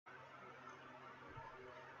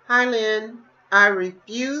Hi, Lynn. I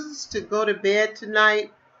refuse to go to bed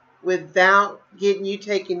tonight without getting you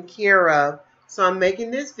taken care of. So I'm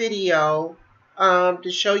making this video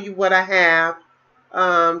to show you what I have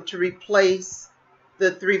to replace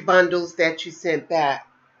the 3 bundles that you sent back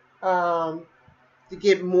to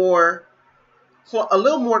get a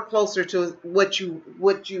little more closer to what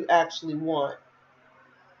you actually want.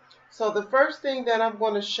 So the first thing that I'm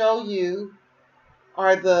going to show you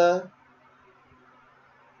are the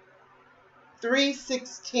 3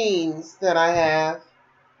 16s that I have.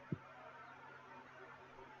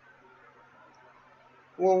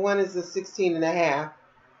 Well, one is a 16.5.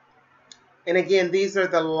 And again, these are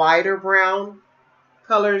the lighter brown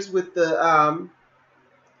colors with the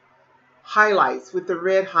highlights, with the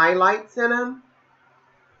red highlights in them.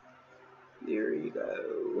 There you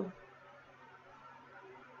go.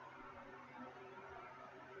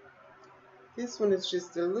 This one is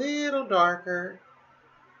just a little darker.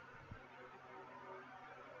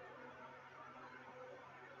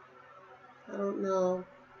 I don't know.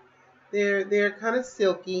 They're kind of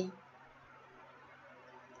silky.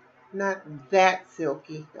 Not that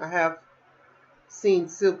silky. I have seen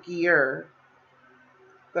silkier.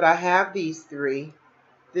 But I have these 3.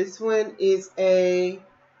 This one is a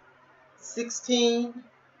 16,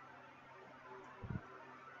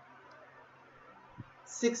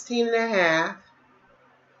 16.5.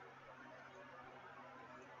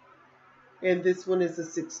 And this one is a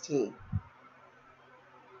 16.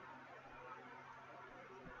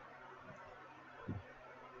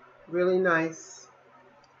 Really nice.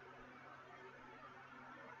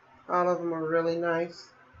 All of them are really nice.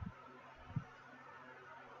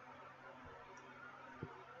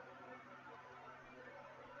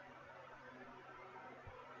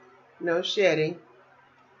 No shedding.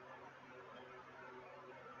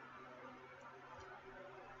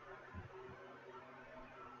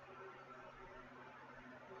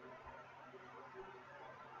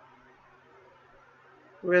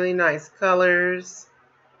 Really nice colors.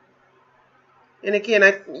 And again,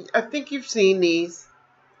 I think you've seen these.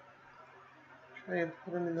 Try and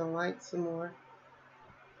put them in the light some more.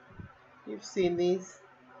 You've seen these.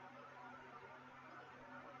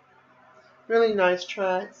 Really nice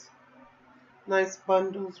tracks. Nice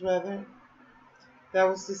bundles, rather. That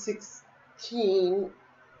was the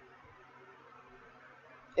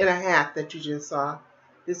 16.5 that you just saw.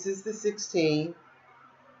 This is the 16.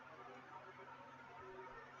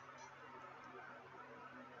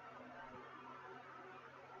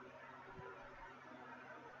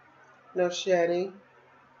 No shedding.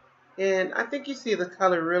 And I think you see the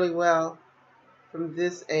color really well from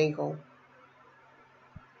this angle.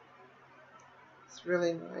 It's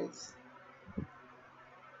really nice.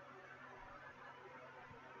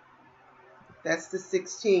 That's the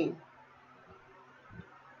 16.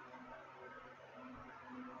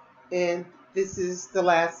 And this is the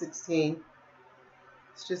last 16.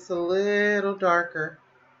 It's just a little darker.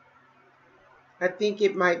 I think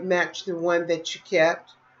it might match the one that you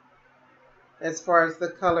kept as far as the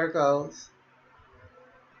color goes.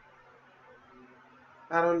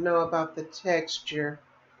 I don't know about the texture.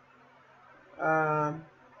 I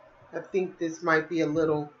think this might be a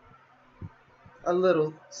little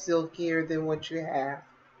silkier than what you have.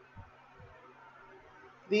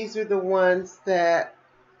 These are the ones that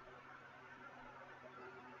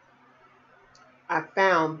I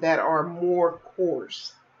found that are more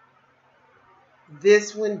coarse.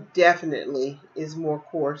 This one definitely is more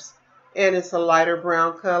coarse, and it's a lighter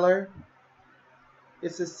brown color.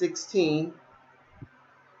 It's a 16.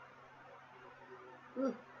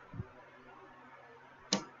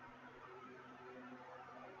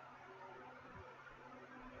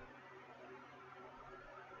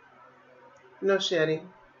 No shedding.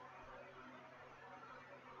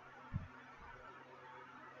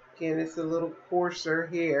 Again, it's a little coarser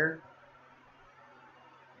here.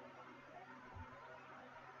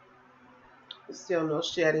 But still no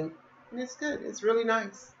shedding. And it's good. It's really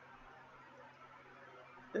nice.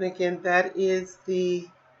 And again, that is the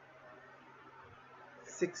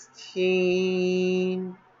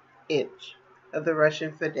 16-inch of the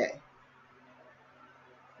Russian Fade.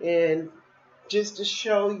 And just to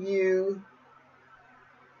show you,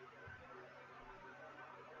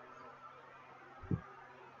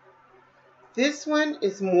 this one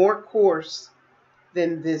is more coarse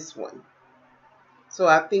than this one. So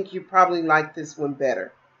I think you probably like this one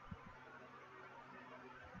better.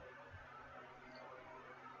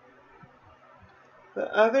 The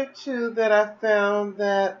other 2 that I found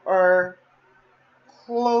that are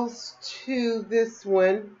close to this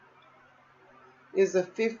one is a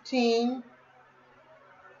 15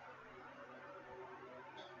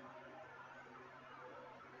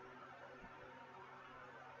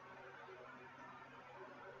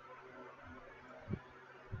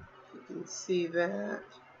 See that?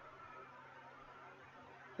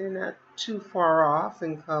 They're not too far off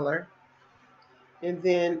in color. And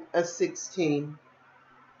then a 16.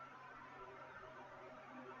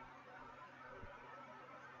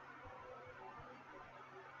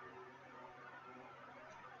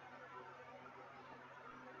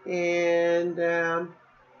 And if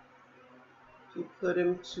you put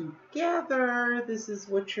them together, this is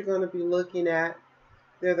what you're going to be looking at.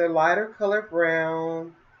 They're the lighter color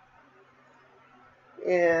brown,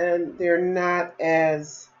 and they're not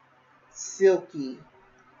as silky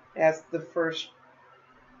as the first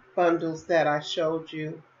bundles that I showed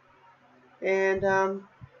you. And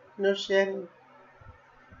no shedding.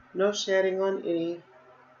 No shedding on any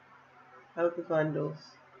of the bundles.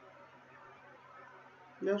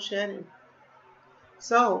 No shedding.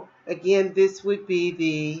 So again, this would be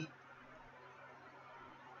the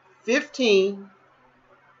 15.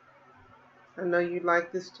 I know you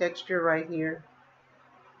like this texture right here.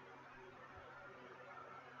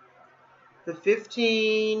 The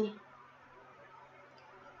 15,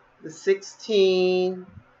 the 16,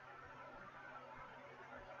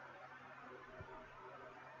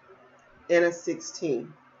 and a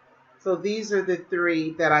 16. So these are the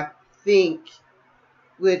three that I think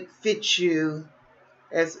would fit you,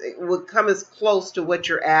 as it would come as close to what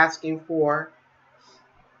you're asking for,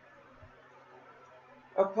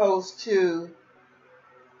 opposed to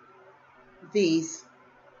these.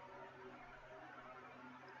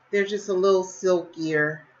 They're just a little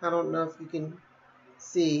silkier. I don't know if you can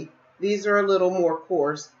see. These are a little more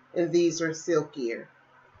coarse, and these are silkier.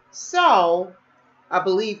 So I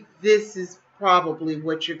believe this is probably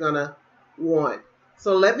what you're going to want.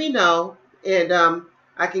 So let me know, and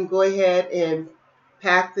I can go ahead and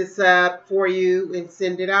pack this up for you and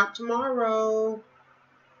send it out tomorrow.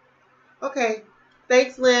 Okay.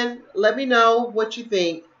 Thanks, Lynn. Let me know what you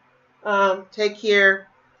think. Take care.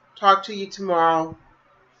 Talk to you tomorrow.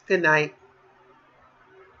 Good night.